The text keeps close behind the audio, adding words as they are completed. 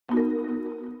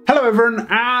Hello everyone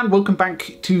and welcome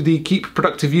back to the Keep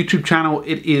Productive YouTube channel.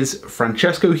 It is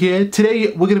Francesco here.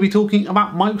 Today we're going to be talking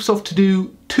about Microsoft To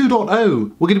Do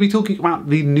 2.0. We're going to be talking about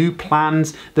the new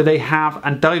plans that they have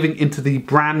and diving into the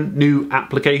brand new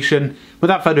application.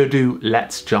 Without further ado,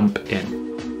 let's jump in.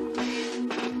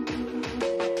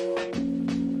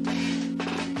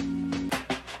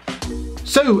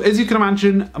 So, as you can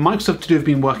imagine, Microsoft To Do have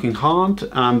been working hard.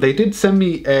 They did send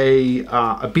me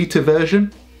a beta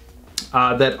version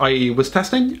that I was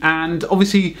testing, and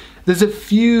obviously there's a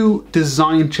few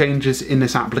design changes in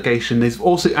this application. They've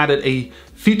also added a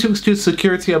few tweaks to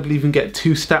security. I believe you can get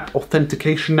two-step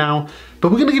authentication now.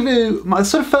 But we're going to give you my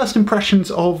sort of first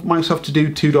impressions of Microsoft To Do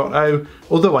 2.0,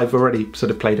 although I've already sort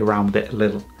of played around with it a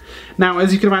little. Now,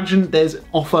 as you can imagine, there's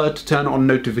offer to turn on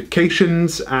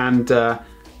notifications, and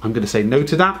I'm going to say no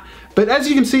to that. But as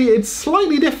you can see, it's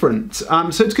slightly different.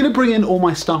 So it's going to bring in all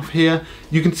my stuff here.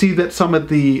 You can see that some of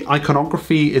the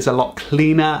iconography is a lot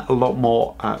cleaner, a lot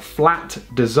more flat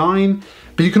design.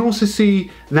 But you can also see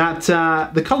that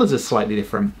the colors are slightly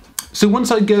different. So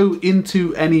once I go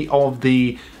into any of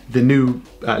the new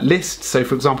lists, so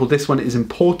for example, this one is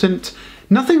important,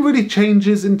 nothing really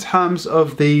changes in terms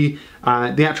of the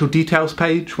actual details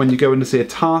page. When you go in to see a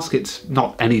task, it's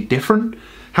not any different.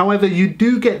 However, you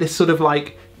do get this sort of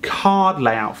like card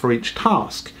layout for each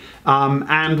task.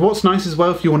 And what's nice as well,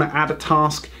 if you want to add a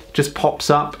task, it just pops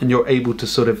up and you're able to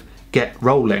sort of get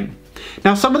rolling.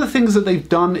 Now, some of the things that they've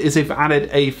done is they've added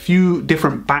a few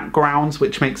different backgrounds,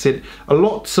 which makes it a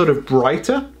lot sort of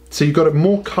brighter. So you've got a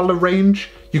more color range.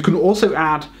 You can also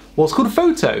add what's called a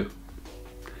photo.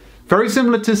 Very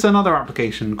similar to another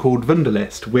application called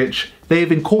Wunderlist, which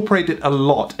they've incorporated a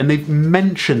lot, and they've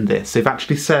mentioned this. They've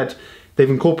actually said they've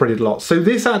incorporated a lot. So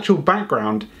this actual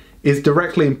background is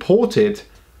directly imported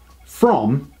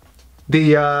from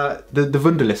the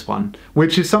Wunderlist one,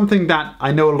 which is something that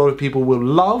I know a lot of people will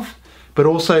love, but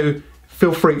also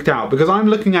feel freaked out, because I'm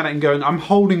looking at it and going, I'm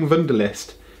holding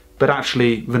Wunderlist, but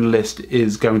actually Wunderlist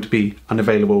is going to be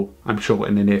unavailable, I'm sure,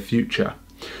 in the near future.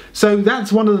 So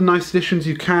that's one of the nice additions.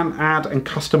 You can add and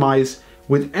customize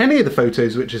with any of the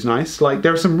photos, which is nice. Like,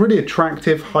 there are some really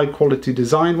attractive, high quality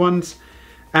design ones.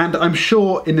 And I'm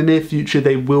sure in the near future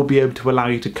they will be able to allow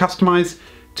you to customize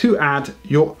to add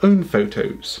your own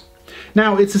photos.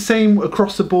 Now, it's the same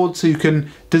across the board, so you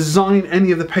can design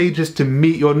any of the pages to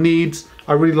meet your needs.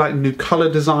 I really like the new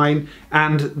color design,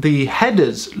 and the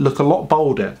headers look a lot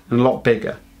bolder and a lot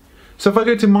bigger. So if I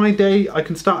go to my day, I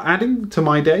can start adding to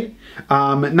my day.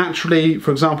 Naturally,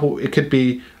 for example, it could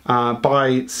be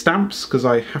buy stamps, because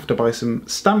I have to buy some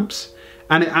stamps.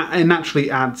 And it naturally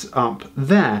adds up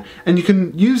there. And you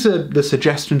can use the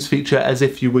suggestions feature as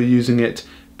if you were using it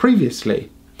previously.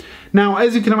 Now,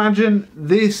 as you can imagine,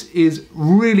 this is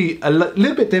really a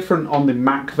little bit different on the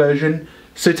Mac version.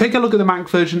 So take a look at the Mac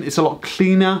version, it's a lot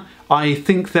cleaner. I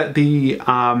think that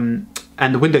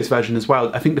and the Windows version as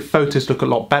well, I think the photos look a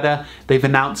lot better. They've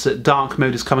announced that dark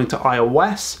mode is coming to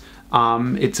iOS.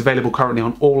 It's available currently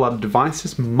on all other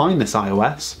devices, minus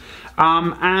iOS.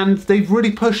 And they've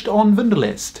really pushed on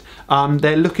Wunderlist.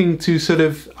 They're looking to sort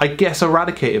of, I guess,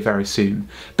 eradicate it very soon.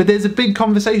 But there's a big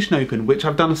conversation open, which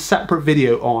I've done a separate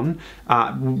video on.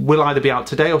 Will either be out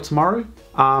today or tomorrow.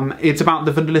 It's about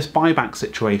the Wunderlist buyback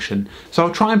situation. So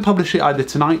I'll try and publish it either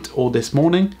tonight or this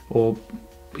morning, or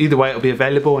either way it'll be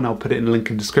available, and I'll put it in the link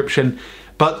in the description.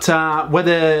 But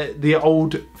whether the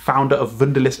old founder of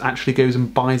Wunderlist actually goes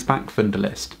and buys back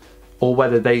Wunderlist, or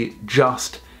whether they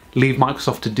just leave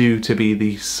Microsoft To Do to be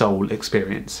the sole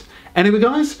experience. Anyway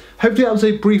guys, hopefully that was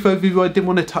a brief overview. I didn't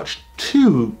want to touch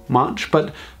too much,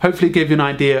 but hopefully it gave you an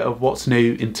idea of what's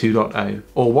new in 2.0,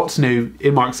 or what's new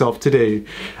in Microsoft To Do.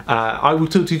 I will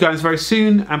talk to you guys very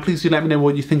soon, and please do let me know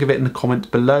what you think of it in the comments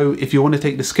below. If you want to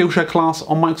take the Skillshare class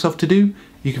on Microsoft To Do,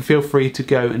 you can feel free to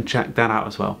go and check that out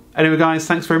as well. Anyway guys,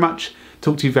 thanks very much.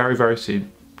 Talk to you very, very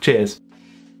soon. Cheers.